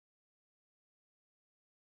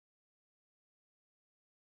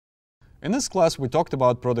In this class, we talked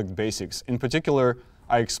about product basics. In particular,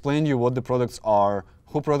 I explained you what the products are,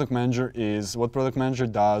 who product manager is, what product manager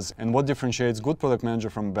does, and what differentiates good product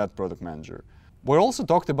manager from a bad product manager. We also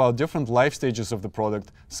talked about different life stages of the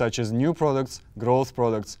product, such as new products, growth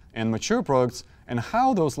products, and mature products, and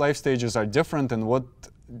how those life stages are different and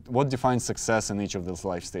what defines success in each of those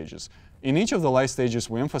life stages. In each of the life stages,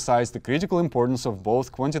 we emphasize the critical importance of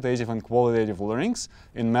both quantitative and qualitative learnings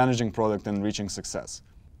in managing product and reaching success.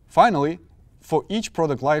 Finally, for each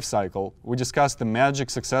product life cycle, we discussed the magic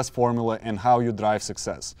success formula and how you drive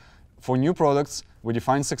success. For new products, we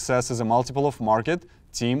define success as a multiple of market,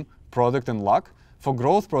 team, product, and luck. For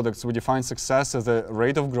growth products, we define success as a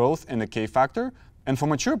rate of growth and a K factor. And for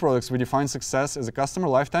mature products, we define success as a customer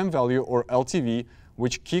lifetime value, or LTV,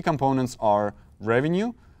 which key components are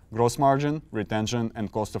revenue, gross margin, retention,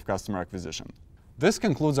 and cost of customer acquisition. This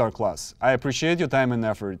concludes our class. I appreciate your time and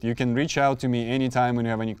effort. You can reach out to me anytime when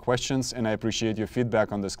you have any questions, and I appreciate your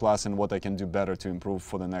feedback on this class and what I can do better to improve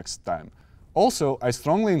for the next time. Also, I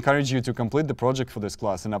strongly encourage you to complete the project for this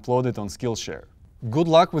class and upload it on Skillshare. Good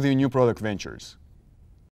luck with your new product ventures.